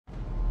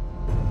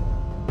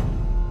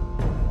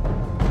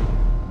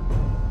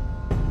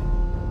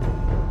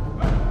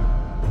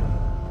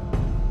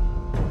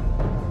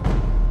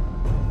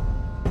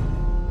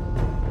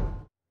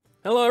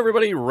Hello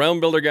everybody, Realm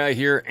Builder Guy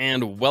here,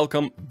 and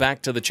welcome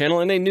back to the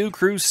channel in a new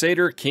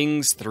Crusader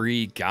Kings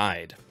 3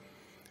 guide.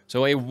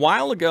 So a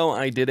while ago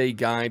I did a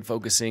guide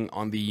focusing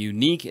on the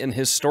unique and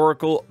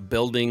historical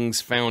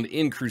buildings found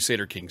in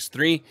Crusader Kings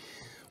 3,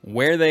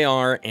 where they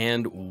are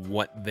and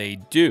what they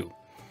do.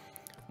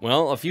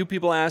 Well, a few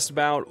people asked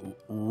about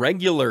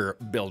regular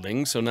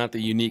buildings, so not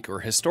the unique or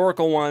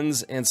historical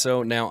ones, and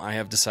so now I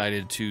have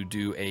decided to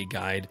do a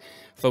guide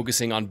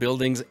focusing on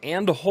buildings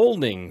and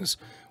holdings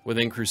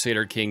within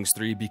Crusader Kings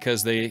 3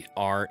 because they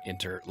are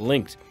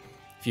interlinked.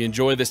 If you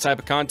enjoy this type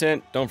of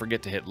content, don't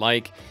forget to hit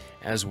like,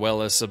 as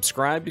well as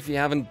subscribe if you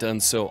haven't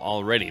done so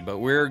already. But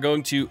we're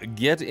going to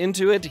get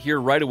into it here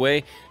right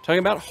away, talking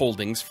about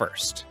holdings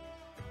first.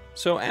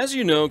 So as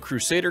you know,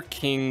 Crusader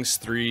Kings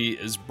 3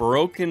 is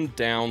broken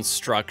down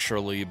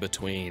structurally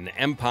between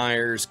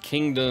empires,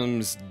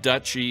 kingdoms,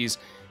 duchies,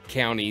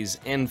 counties,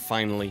 and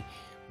finally,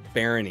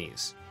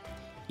 baronies.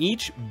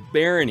 Each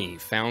barony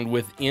found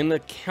within a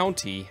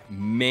county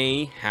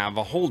may have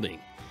a holding.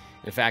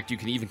 In fact, you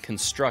can even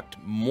construct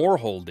more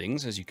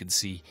holdings. As you can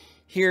see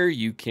here,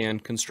 you can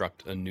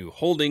construct a new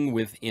holding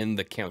within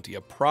the county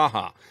of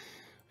Praha,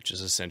 which is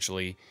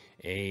essentially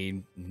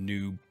a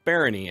new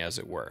barony, as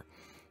it were.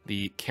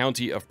 The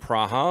county of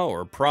Praha,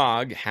 or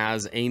Prague,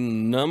 has a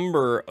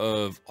number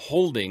of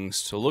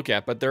holdings to look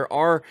at, but there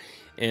are,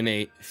 in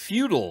a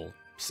feudal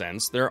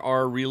sense, there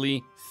are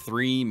really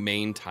three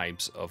main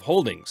types of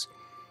holdings.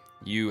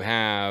 You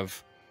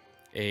have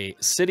a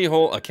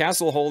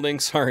castle holding,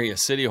 a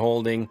city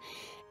holding,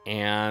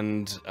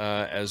 and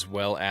as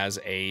well as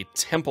a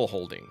temple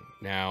holding.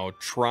 Now,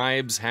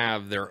 tribes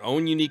have their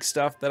own unique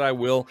stuff that I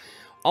will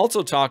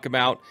also talk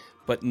about,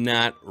 but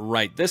not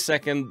right this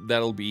second.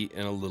 That'll be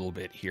in a little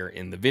bit here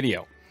in the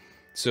video.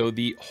 So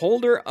the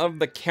holder of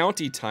the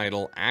county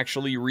title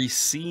actually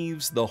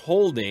receives the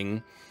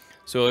holding.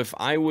 So if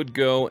I would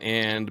go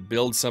and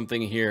build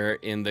something here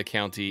in the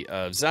county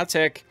of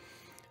Zatek,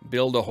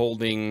 build a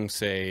holding,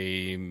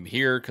 say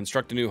here,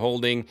 construct a new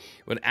holding,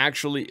 would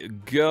actually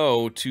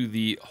go to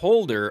the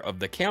holder of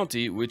the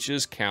county, which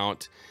is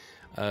Count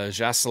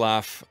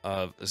Jaslav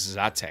of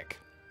Zatek.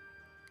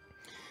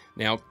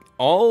 Now,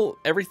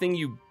 everything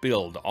you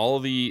build, all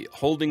the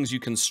holdings you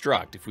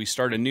construct, if we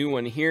start a new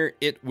one here,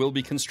 it will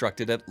be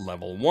constructed at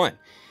level 1.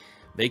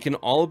 They can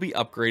all be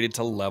upgraded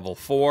to level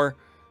 4,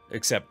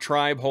 except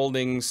tribe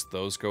holdings,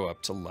 those go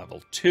up to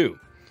level 2.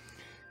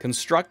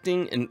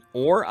 Constructing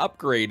or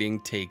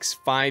upgrading takes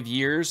 5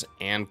 years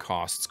and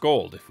costs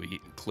gold. If we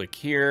click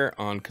here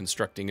on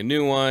constructing a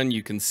new one,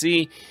 you can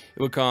see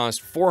it would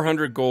cost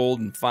 400 gold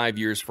and 5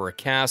 years for a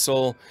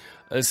castle,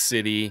 a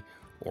city,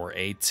 or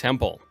a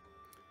temple.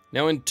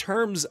 Now, in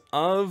terms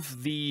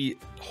of the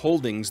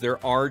holdings,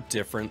 there are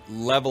different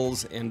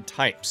levels and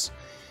types.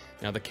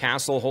 Now, the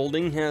castle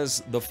holding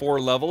has the 4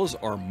 levels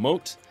are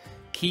moat,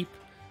 keep,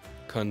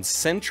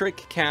 concentric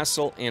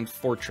castle, and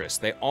fortress.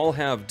 They all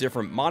have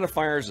different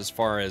modifiers as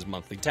far as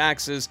monthly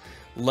taxes,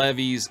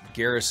 levies,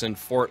 garrison,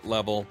 fort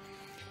level,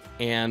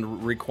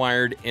 and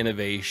required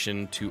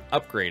innovation to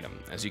upgrade them.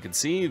 As you can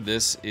see,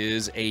 this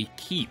is a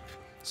keep.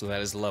 So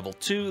that is level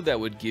 2. That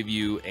would give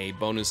you a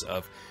bonus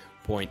of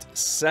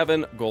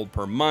 0.7 gold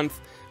per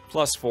month,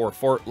 plus 4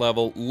 fort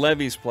level,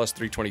 levies plus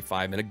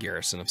 325, and a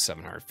garrison of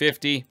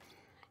 750.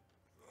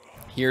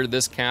 Here,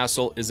 this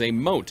castle is a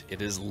moat.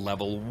 It is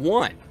level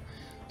 1.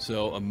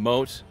 So a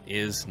moat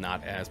is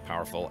not as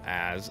powerful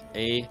as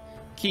a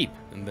keep,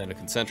 and then a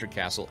concentric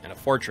castle and a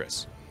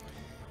fortress.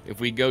 If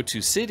we go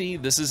to city,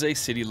 this is a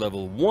city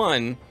level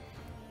 1,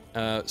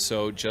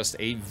 so just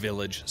a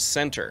village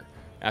center.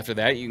 After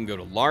that, you can go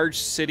to large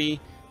city,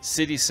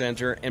 city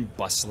center, and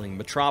bustling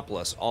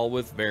metropolis, all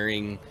with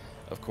varying,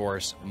 of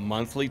course,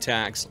 monthly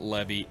tax,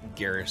 levy,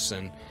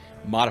 garrison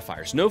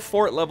modifiers. No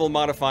fort level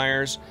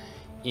modifiers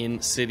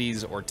in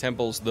cities or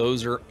temples.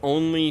 Those are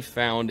only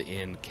found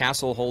in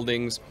castle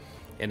holdings,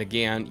 and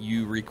again,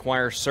 you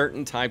require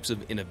certain types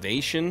of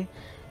innovation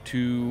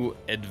to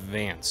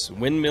advance.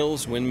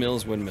 Windmills,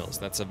 windmills, windmills.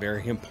 That's a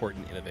very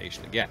important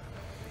innovation again.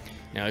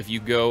 Now, if you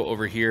go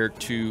over here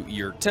to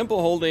your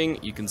temple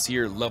holding, you can see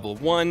your level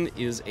 1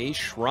 is a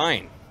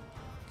shrine.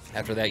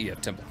 After that, you have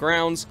temple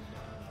grounds,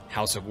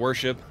 house of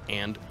worship,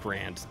 and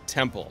grand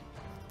temple.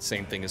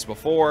 Same thing as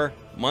before,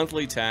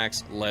 monthly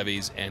tax,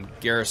 levies, and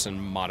garrison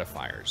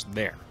modifiers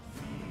there.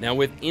 Now,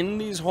 within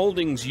these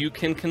holdings, you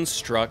can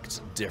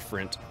construct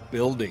different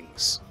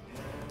buildings.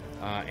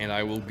 And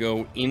I will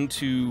go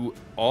into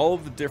all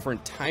the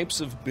different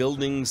types of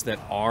buildings that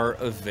are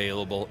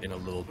available in a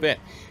little bit.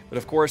 But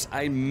of course,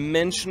 I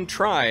mentioned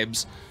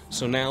tribes,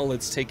 so now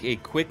let's take a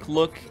quick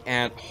look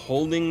at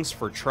holdings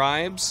for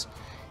tribes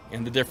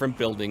and the different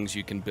buildings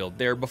you can build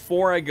there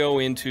before I go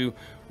into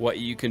what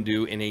you can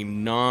do in a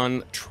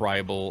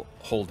non-tribal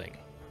holding.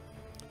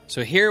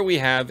 So here we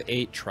have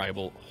a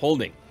tribal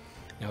holding.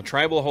 Now,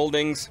 tribal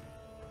holdings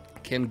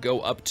can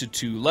go up to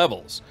 2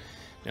 levels.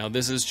 Now,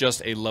 this is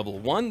just a level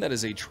 1. That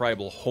is a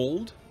tribal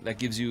hold. That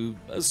gives you,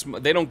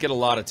 they don't get a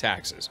lot of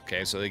taxes,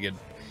 okay? So they get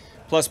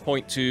plus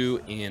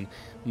 0.2 in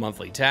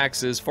monthly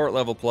taxes, fort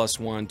level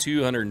 +1,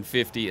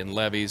 250 in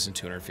levies, and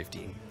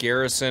 250 in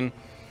garrison.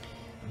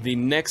 The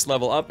next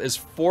level up is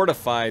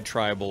fortified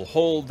tribal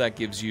hold. That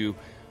gives you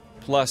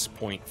plus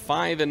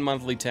 0.5 in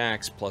monthly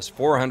tax, plus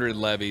 400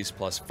 levies,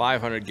 plus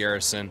 500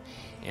 garrison,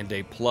 and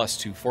a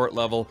 +2 fort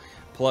level.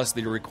 Plus,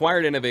 the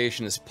required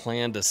innovation is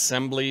planned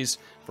assemblies.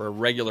 For a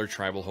regular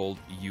tribal hold,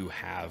 you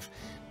have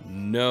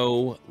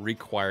no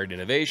required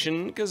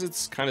innovation because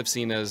it's kind of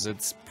seen as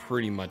it's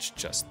pretty much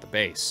just the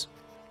base.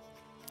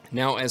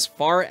 Now, as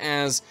far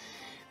as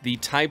the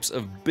types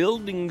of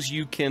buildings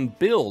you can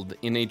build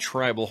in a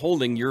tribal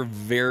holding, you're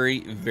very,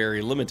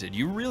 very limited.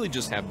 You really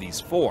just have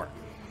these 4.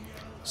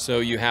 So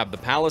you have the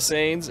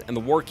palisades and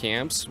the war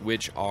camps,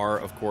 which are,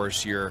 of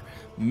course, your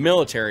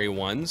military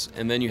ones.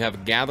 And then you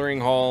have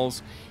gathering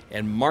halls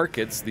and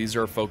markets. These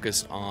are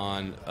focused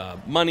on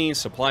money,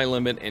 supply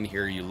limit, and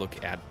here you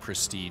look at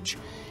prestige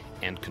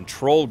and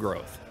control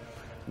growth.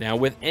 Now,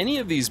 with any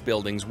of these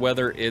buildings,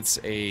 whether it's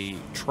a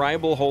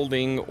tribal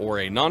holding or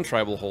a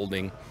non-tribal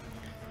holding,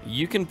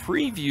 you can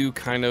preview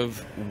kind of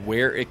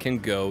where it can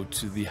go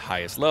to the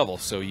highest level.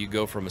 So you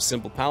go from a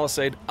simple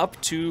palisade up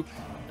to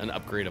an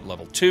upgrade of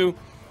level 2.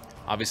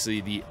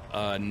 Obviously, the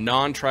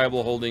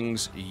non-tribal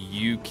holdings,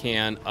 you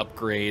can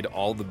upgrade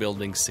all the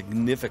buildings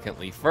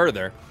significantly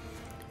further,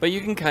 but you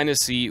can kind of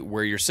see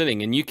where you're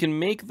sitting, and you can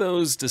make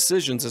those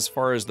decisions as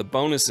far as the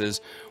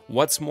bonuses,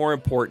 what's more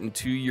important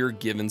to your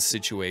given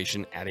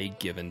situation at a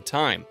given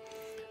time.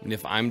 And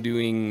if I'm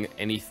doing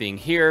anything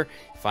here,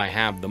 if I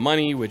have the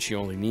money, which you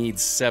only need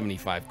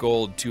 75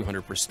 gold,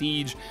 200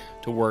 prestige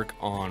to work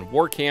on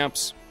war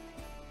camps.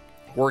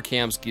 War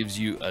camps gives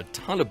you a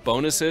ton of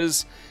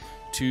bonuses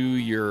to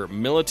your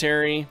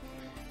military,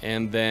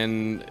 and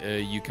then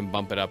you can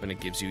bump it up and it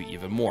gives you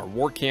even more.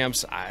 War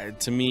camps,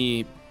 to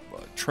me,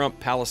 trump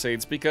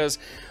palisades because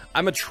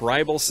I'm a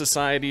tribal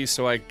society,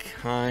 so I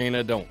kind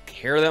of don't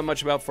care that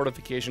much about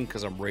fortification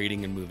because I'm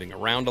raiding and moving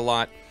around a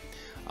lot.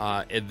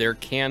 There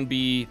can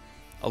be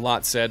a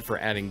lot said for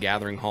adding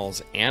gathering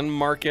halls and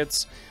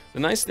markets. The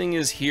nice thing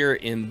is here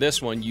in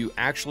this one, you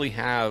actually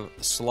have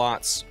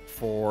slots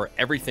for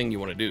everything you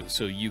want to do.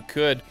 So you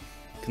could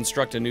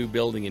construct a new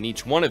building in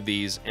each one of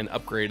these and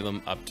upgrade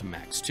them up to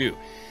max 2.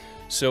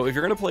 So if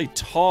you're going to play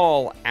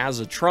tall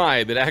as a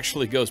tribe, it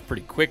actually goes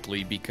pretty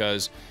quickly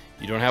because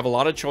you don't have a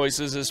lot of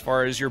choices as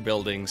far as your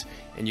buildings,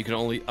 and you can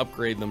only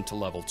upgrade them to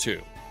level 2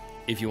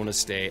 if you want to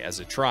stay as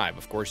a tribe.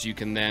 Of course, you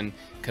can then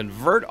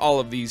convert all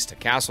of these to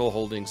castle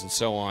holdings and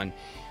so on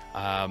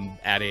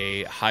at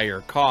a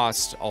higher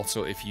cost.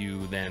 Also, if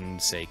you then,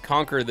 say,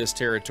 conquer this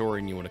territory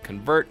and you want to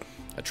convert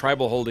a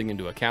tribal holding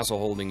into a castle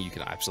holding, you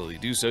can absolutely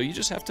do so. You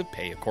just have to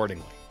pay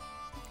accordingly.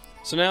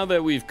 So now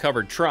that we've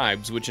covered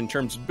tribes, which in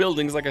terms of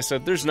buildings, like I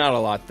said, there's not a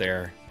lot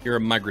there. You're a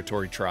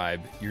migratory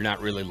tribe. You're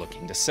not really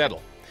looking to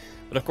settle.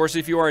 But of course,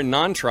 if you are a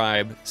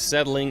non-tribe,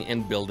 settling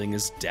and building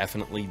is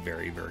definitely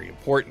very, very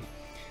important.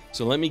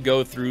 So let me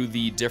go through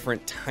the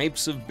different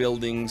types of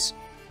buildings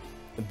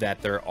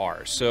that there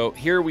are. So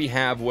here we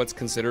have what's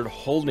considered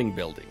holding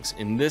buildings.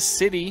 In this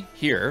city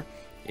here,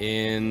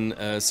 in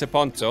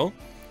Seponto,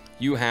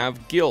 you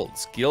have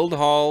guilds. Guild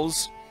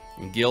halls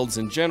and guilds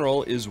in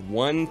general is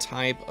one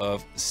type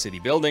of city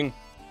building.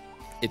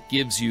 It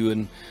gives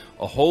you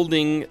a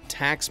holding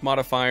tax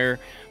modifier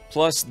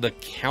plus the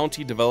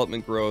county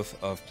development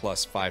growth of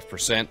plus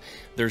 5%.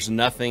 There's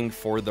nothing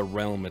for the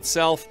realm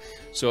itself.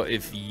 So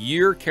if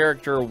your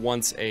character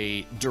wants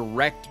a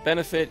direct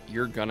benefit,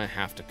 you're gonna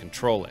have to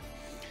control it.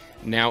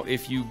 Now,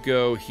 if you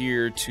go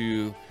here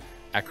to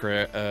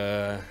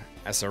Acerenza,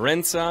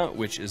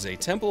 which is a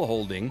temple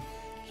holding,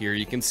 here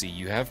you can see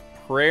you have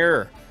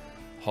prayer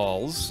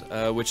halls,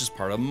 which is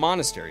part of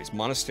monasteries.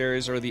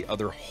 Monasteries are the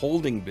other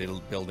holding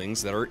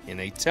buildings that are in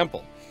a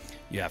temple.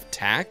 You have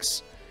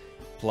tax,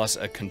 plus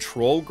a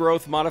control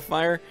growth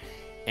modifier,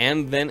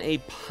 and then a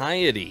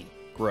piety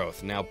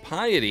growth. Now,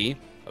 piety,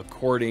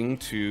 according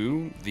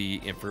to the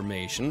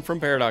information from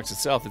Paradox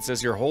itself, it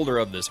says you're holder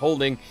of this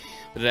holding,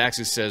 but it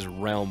actually says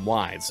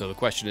realm-wide. So the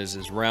question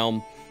is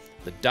realm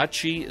the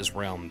duchy? Is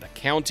realm the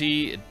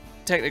county? It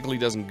technically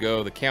doesn't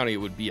go the county, it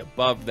would be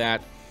above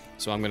that.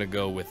 So I'm going to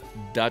go with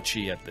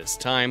duchy at this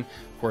time.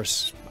 Of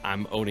course,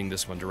 I'm owning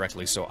this one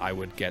directly, so I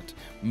would get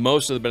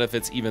most of the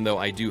benefits, even though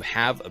I do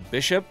have a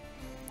bishop.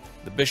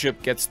 The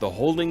bishop gets the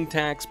holding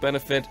tax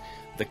benefit.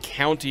 The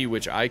county,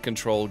 which I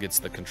control, gets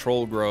the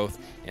control growth,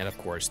 and of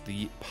course,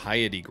 the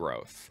piety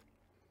growth.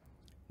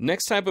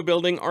 Next type of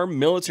building are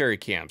military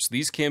camps.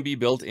 These can be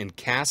built in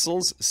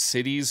castles,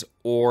 cities,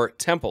 or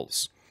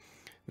temples.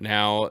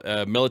 Now,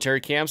 military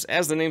camps,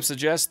 as the name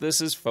suggests,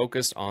 this is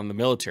focused on the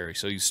military.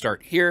 So you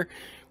start here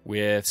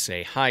with,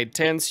 say, hide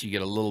tents. You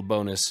get a little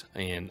bonus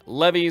in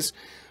levies,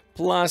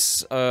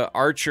 plus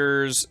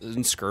archers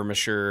and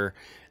skirmisher,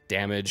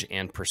 damage,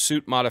 and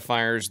pursuit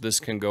modifiers. This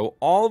can go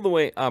all the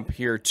way up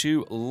here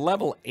to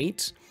level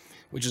 8,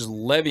 which is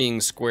levying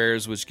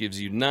squares, which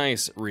gives you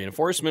nice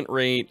reinforcement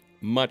rate,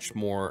 much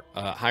more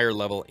higher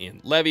level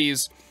in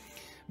levies.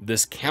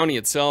 This county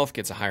itself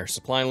gets a higher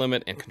supply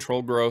limit and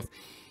control growth.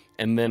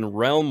 And then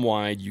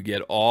realm-wide, you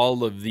get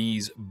all of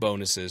these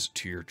bonuses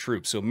to your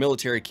troops. So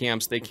military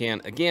camps, they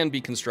can, again,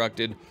 be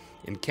constructed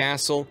in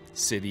castle,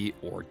 city,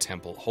 or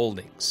temple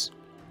holdings.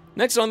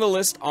 Next on the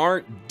list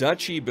are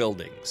duchy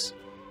buildings.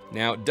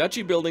 Now,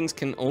 duchy buildings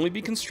can only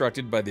be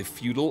constructed by the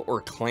feudal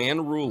or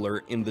clan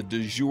ruler in the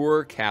de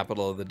jure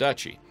capital of the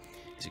duchy.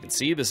 As you can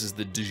see, this is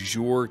the de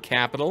jure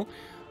capital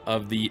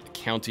of the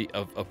county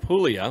of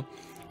Apulia.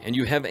 And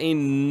you have a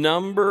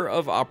number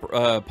of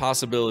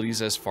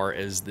possibilities as far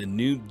as the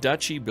new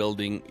duchy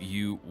building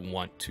you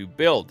want to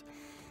build.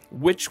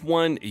 Which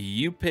one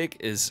you pick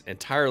is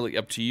entirely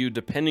up to you,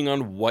 depending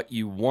on what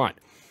you want.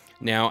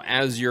 Now,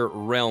 as your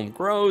realm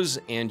grows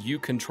and you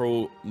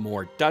control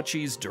more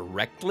duchies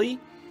directly,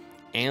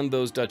 and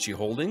those duchy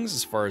holdings,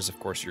 as far as, of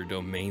course, your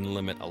domain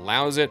limit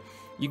allows it,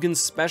 you can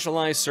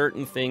specialize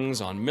certain things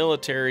on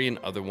military and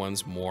other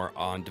ones more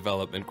on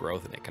development,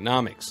 growth, and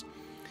economics.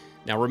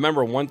 Now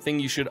remember, one thing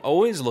you should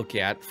always look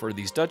at for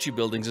these duchy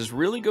buildings is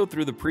really go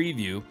through the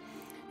preview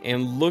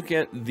and look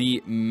at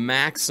the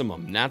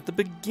maximum, not the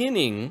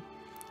beginning,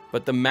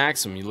 but the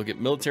maximum. You look at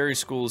military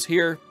schools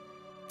here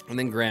and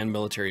then grand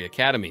military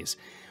academies.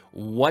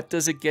 What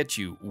does it get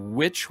you?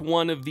 Which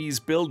one of these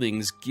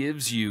buildings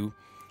gives you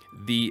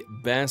the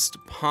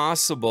best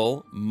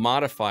possible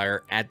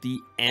modifier at the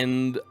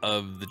end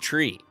of the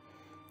tree?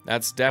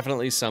 That's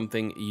definitely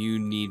something you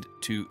need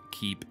to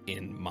keep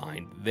in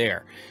mind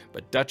there.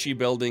 But duchy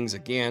buildings,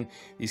 again,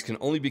 these can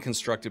only be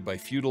constructed by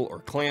feudal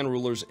or clan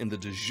rulers in the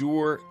de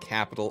jure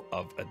capital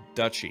of a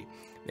duchy.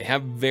 They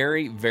have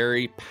very,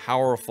 very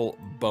powerful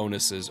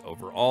bonuses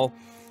overall.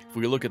 If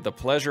we look at the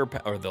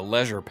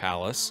leisure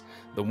palace,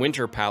 the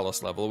winter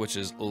palace level, which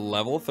is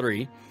level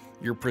 3,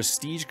 your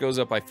prestige goes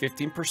up by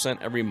 15%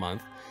 every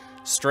month,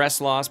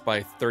 stress loss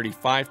by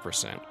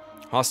 35%,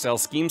 hostile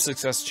scheme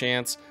success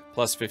chance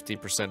plus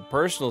 15%,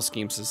 personal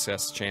scheme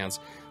success chance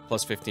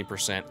plus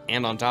 15%,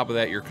 and on top of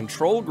that, your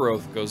control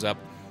growth goes up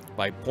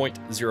by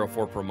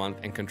 0.04 per month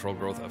and control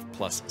growth of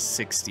plus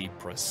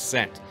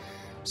 60%.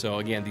 So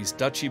again, these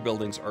duchy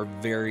buildings are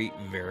very,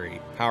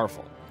 very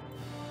powerful.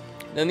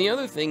 Then the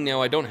other thing,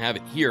 now I don't have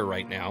it here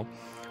right now,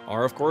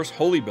 are of course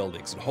holy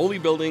buildings. And holy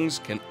buildings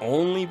can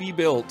only be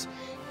built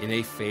in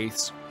a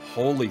faith's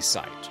holy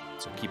site.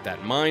 So keep that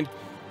in mind.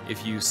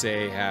 If you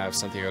say have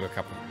Santiago de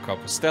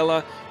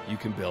Compostela, you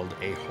can build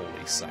a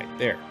holy site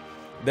there.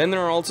 Then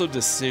there are also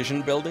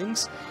decision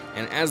buildings,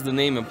 and as the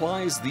name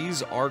implies,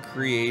 these are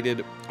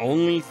created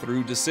only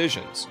through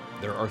decisions.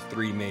 There are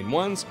 3 main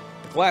ones: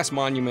 the glass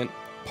monument,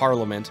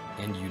 parliament,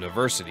 and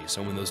university.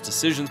 So when those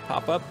decisions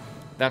pop up,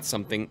 that's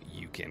something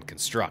you can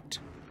construct.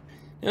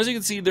 Now, as you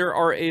can see, there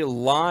are a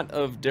lot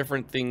of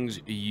different things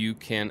you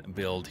can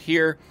build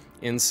here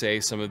in, say,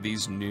 some of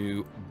these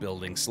new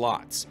building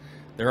slots.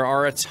 There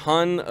are a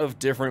ton of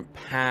different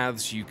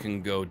paths you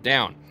can go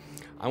down.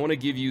 I want to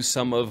give you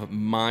some of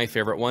my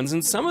favorite ones,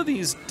 and some of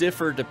these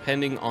differ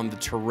depending on the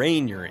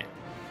terrain you're in.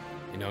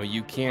 You know,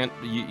 you can't,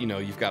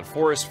 you've got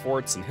forest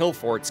forts and hill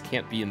forts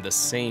can't be in the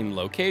same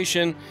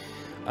location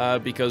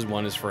because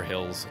one is for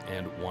hills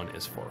and one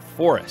is for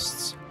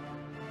forests.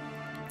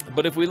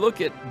 But if we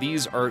look at,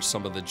 these are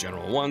some of the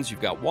general ones.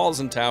 You've got walls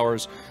and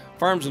towers,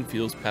 farms and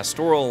fields,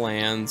 pastoral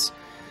lands,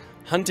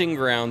 hunting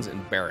grounds,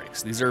 and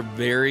barracks. These are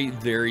very,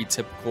 very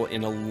typical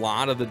in a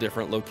lot of the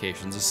different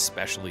locations,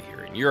 especially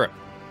here in Europe.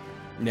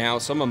 Now,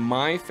 some of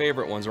my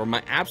favorite ones, or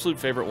my absolute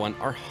favorite one,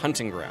 are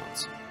hunting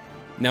grounds.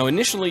 Now,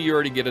 initially, you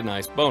already get a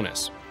nice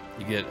bonus.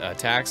 You get a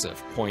tax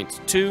of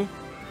 0.2,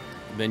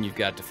 then you've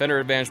got defender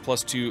advantage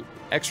plus 2,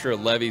 extra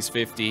levies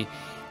 50,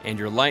 and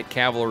your light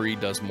cavalry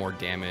does more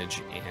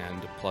damage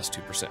and plus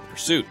 2%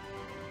 pursuit.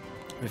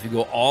 If you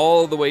go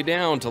all the way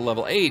down to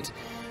level 8,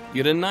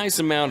 you get a nice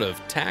amount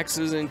of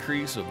taxes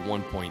increase of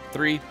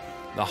 1.3.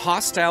 The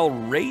hostile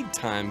raid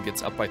time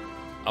gets up by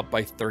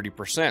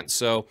 30%.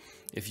 So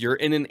if you're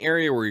in an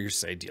area where you're,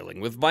 say, dealing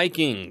with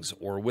Vikings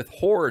or with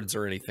hordes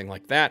or anything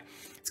like that,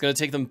 it's going to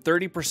take them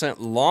 30%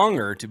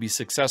 longer to be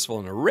successful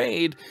in a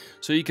raid,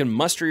 so you can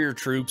muster your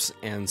troops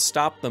and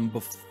stop them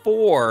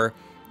before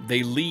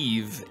they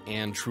leave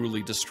and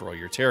truly destroy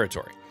your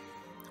territory.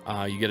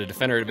 You get a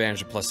defender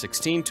advantage of plus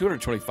 16,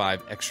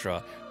 225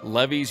 extra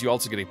levies. You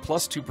also get a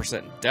plus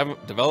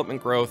 2%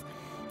 development growth,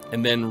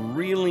 and then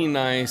really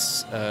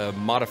nice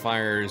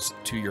modifiers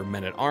to your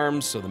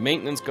men-at-arms. So the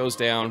maintenance goes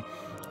down,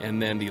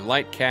 and then the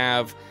light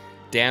cav,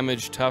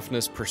 damage,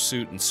 toughness,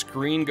 pursuit, and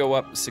screen go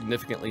up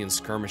significantly, and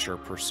skirmisher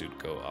pursuit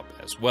go up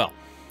as well.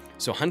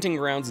 So hunting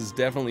grounds is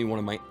definitely one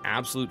of my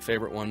absolute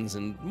favorite ones,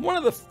 and one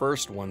of the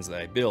first ones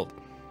that I build.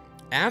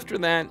 After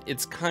that,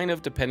 it's kind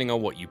of depending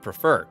on what you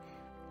prefer.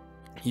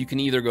 You can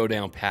either go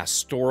down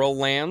pastoral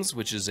lands,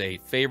 which is a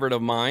favorite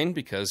of mine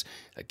because,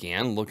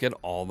 again, look at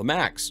all the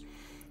max.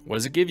 What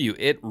does it give you?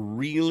 It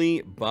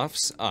really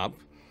buffs up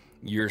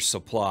your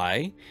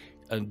supply,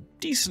 a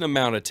decent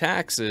amount of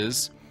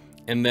taxes,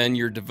 and then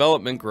your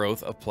development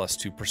growth of plus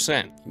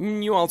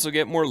 2%. You also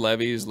get more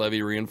levies,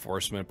 levy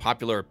reinforcement,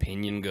 popular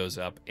opinion goes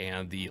up,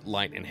 and the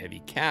light and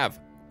heavy cav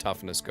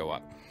toughness go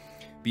up.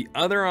 The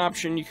other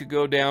option you could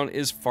go down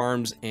is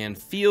farms and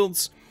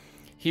fields.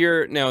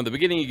 Here, now in the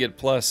beginning, you get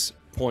plus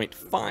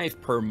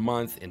 0.5 per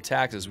month in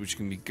taxes, which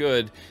can be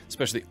good,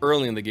 especially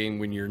early in the game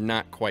when you're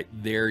not quite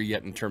there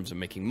yet in terms of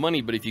making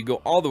money. But if you go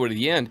all the way to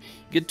the end,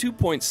 you get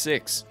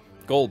 2.6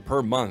 gold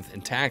per month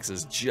in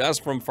taxes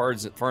just from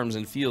farms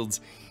and fields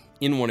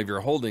in one of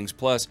your holdings.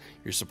 Plus,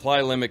 your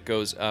supply limit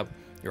goes up.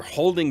 Your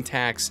holding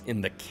tax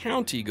in the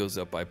county goes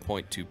up by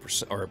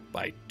 0.2% or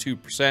by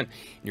 2%. And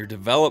your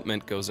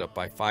development goes up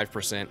by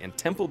 5%, and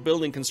temple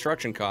building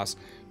construction costs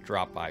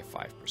drop by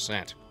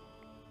 5%.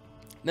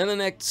 Then the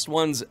next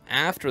ones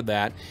after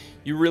that,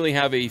 you really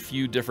have a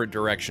few different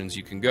directions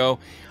you can go.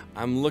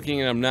 I'm looking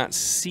and I'm not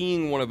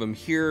seeing one of them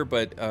here,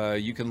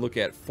 but you can look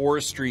at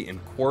forestry and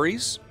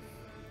quarries.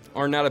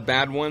 Are not a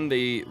bad one.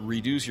 They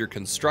reduce your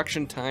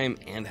construction time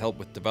and help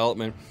with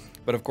development.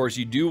 But of course,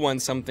 you do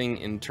want something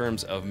in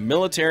terms of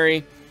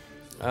military.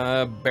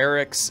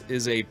 Barracks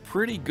is a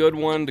pretty good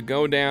one to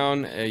go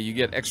down. You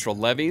get extra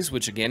levies,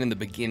 which again in the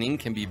beginning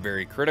can be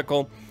very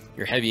critical.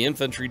 Your heavy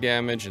infantry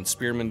damage and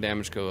spearmen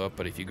damage go up,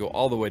 but if you go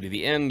all the way to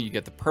the end, you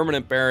get the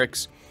permanent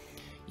barracks.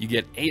 You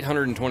get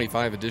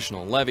 825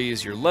 additional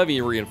levies, your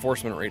levy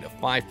reinforcement rate of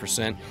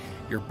 5%.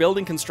 Your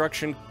building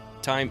construction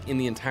time in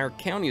the entire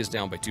county is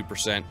down by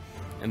 2%.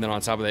 And then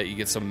on top of that, you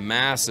get some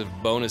massive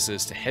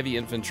bonuses to heavy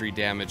infantry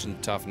damage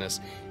and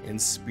toughness,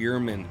 and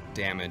spearmen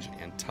damage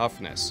and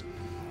toughness.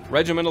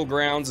 Regimental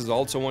grounds is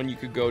also one you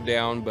could go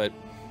down, but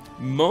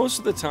most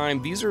of the time,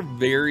 these are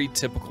very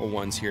typical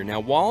ones here. Now,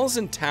 walls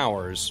and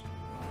towers,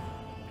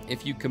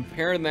 if you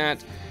compare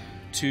that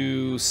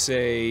to,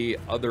 say,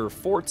 other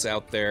forts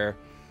out there,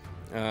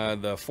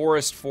 the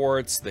forest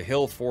forts, the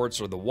hill forts,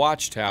 or the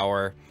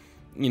watchtower,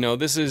 you know,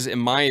 this is, in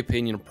my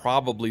opinion,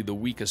 probably the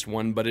weakest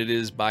one, but it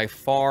is by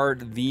far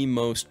the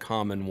most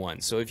common one.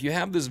 So if you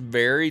have this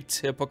very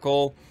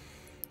typical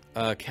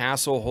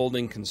castle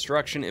holding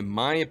construction, in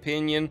my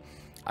opinion,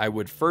 I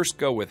would first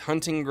go with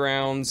hunting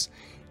grounds,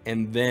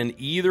 and then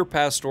either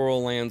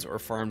pastoral lands or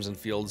farms and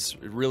fields.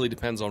 It really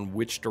depends on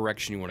which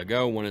direction you want to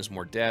go. One is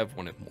more dev,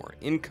 one is more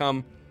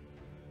income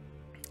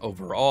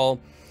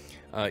overall,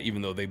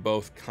 even though they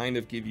both kind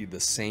of give you the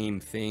same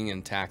thing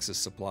in taxes,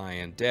 supply,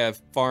 and dev.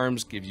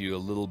 Farms give you a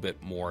little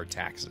bit more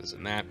taxes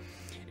in that.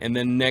 And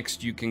then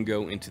next you can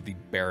go into the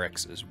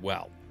barracks as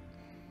well.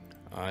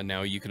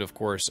 Now you could of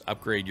course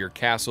upgrade your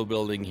castle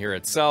building here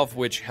itself,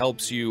 which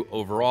helps you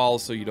overall,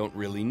 so you don't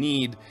really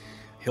need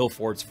hill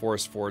forts,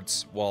 forest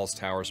forts, walls,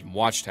 towers, and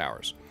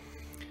watchtowers.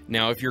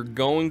 Now, if you're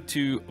going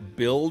to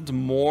build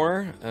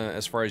more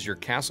as far as your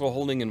castle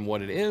holding and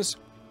what it is,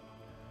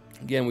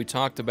 again, we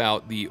talked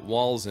about the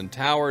walls and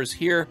towers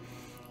here,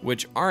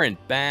 which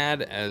aren't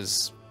bad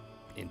as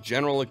in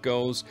general it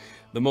goes.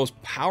 The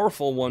most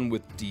powerful one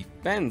with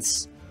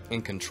defense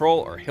and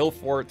control are hill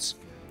forts.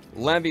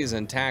 Levies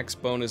and tax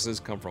bonuses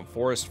come from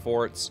forest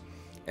forts.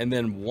 And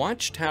then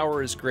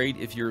watchtower is great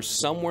if you're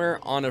somewhere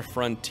on a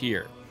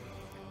frontier.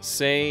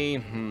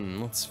 Say,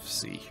 let's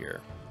see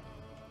here.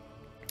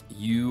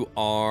 You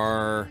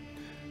are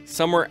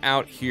somewhere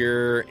out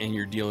here and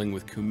you're dealing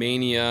with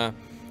Cumania,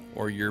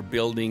 or you're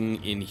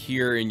building in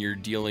here and you're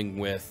dealing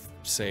with,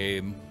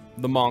 say,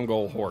 the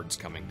Mongol hordes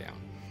coming down.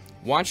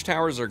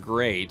 Watchtowers are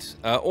great,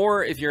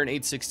 or if you're an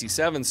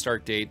 867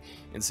 start date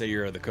and say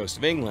you're at the coast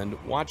of England,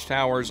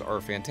 watchtowers are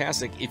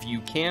fantastic if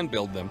you can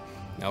build them.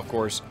 Now, of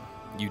course,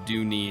 you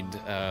do need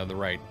the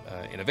right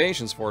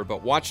innovations for it,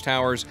 but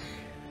watchtowers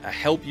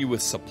help you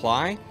with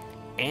supply,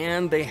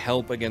 and they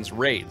help against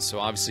raids. So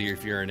obviously,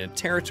 if you're in a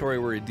territory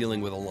where you're dealing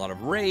with a lot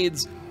of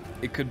raids,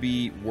 it could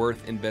be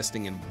worth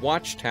investing in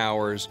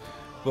watchtowers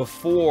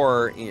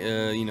before,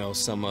 you know,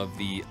 some of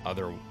the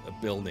other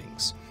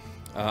buildings.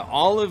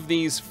 All of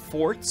these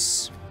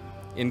forts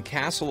in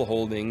castle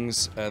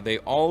holdings, they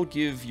all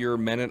give your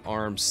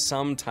men-at-arms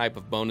some type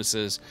of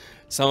bonuses.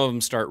 Some of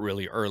them start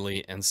really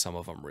early and some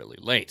of them really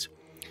late.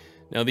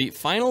 Now, the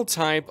final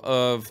type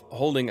of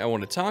holding I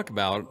want to talk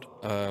about,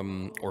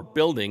 or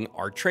building,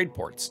 are trade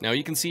ports. Now,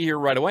 you can see here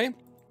right away,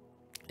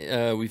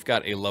 we've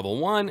got a level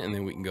 1, and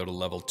then we can go to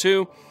level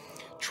 2.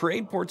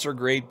 Trade ports are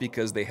great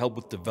because they help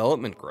with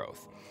development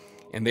growth,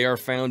 and they are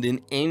found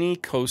in any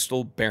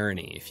coastal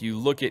barony. If you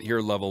look at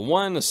here, level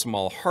 1, a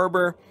small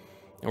harbor,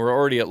 and we're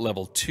already at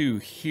level 2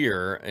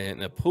 here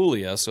in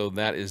Apulia, so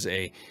that is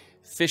a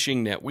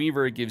fishing net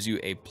weaver. It gives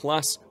you a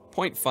plus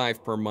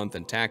 0.5 per month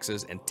in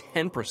taxes and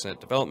 10%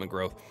 development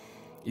growth.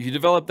 If you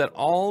develop that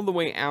all the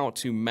way out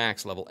to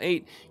max level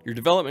 8, your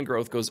development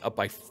growth goes up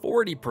by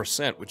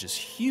 40%, which is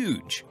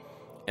huge.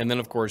 And then,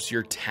 of course,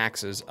 your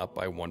taxes up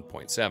by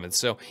 1.7.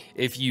 So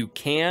if you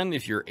can,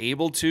 if you're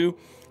able to,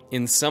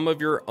 in some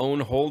of your own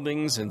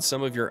holdings and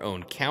some of your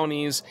own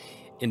counties,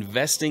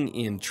 investing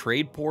in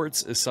trade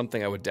ports is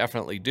something I would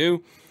definitely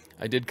do.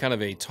 I did kind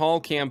of a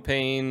tall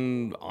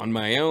campaign on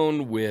my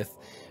own with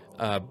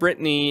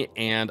Brittany,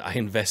 and I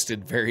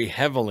invested very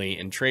heavily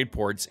in trade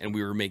ports, and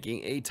we were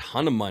making a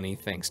ton of money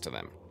thanks to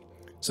them.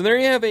 So there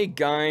you have a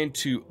guide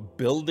to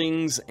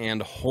buildings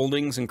and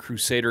holdings in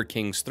Crusader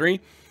Kings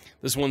 3.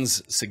 This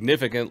one's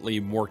significantly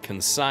more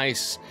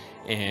concise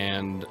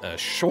and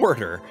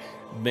shorter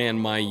than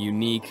my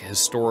unique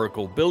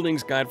historical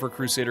buildings guide for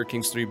Crusader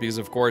Kings 3, because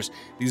of course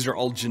these are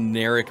all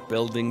generic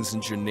buildings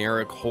and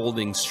generic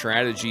holding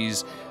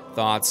strategies,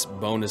 thoughts,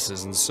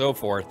 bonuses, and so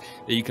forth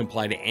that you can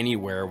apply to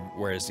anywhere,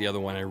 whereas the other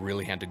one I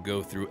really had to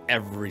go through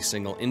every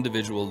single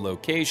individual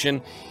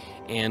location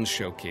and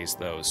showcase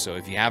those. So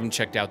if you haven't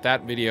checked out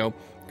that video,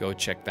 go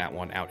check that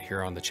one out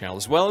here on the channel,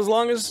 as well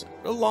as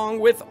along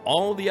with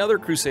all the other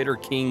Crusader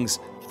Kings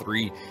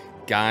 3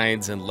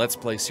 guides and Let's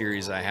Play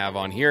series I have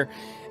on here,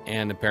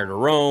 and Imperator to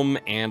Rome,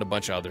 and a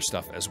bunch of other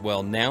stuff as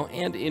well, now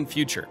and in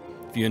future.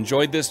 If you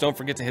enjoyed this, don't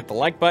forget to hit the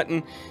like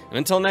button, and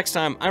until next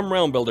time, I'm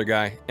Realm Builder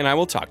Guy, and I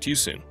will talk to you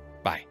soon.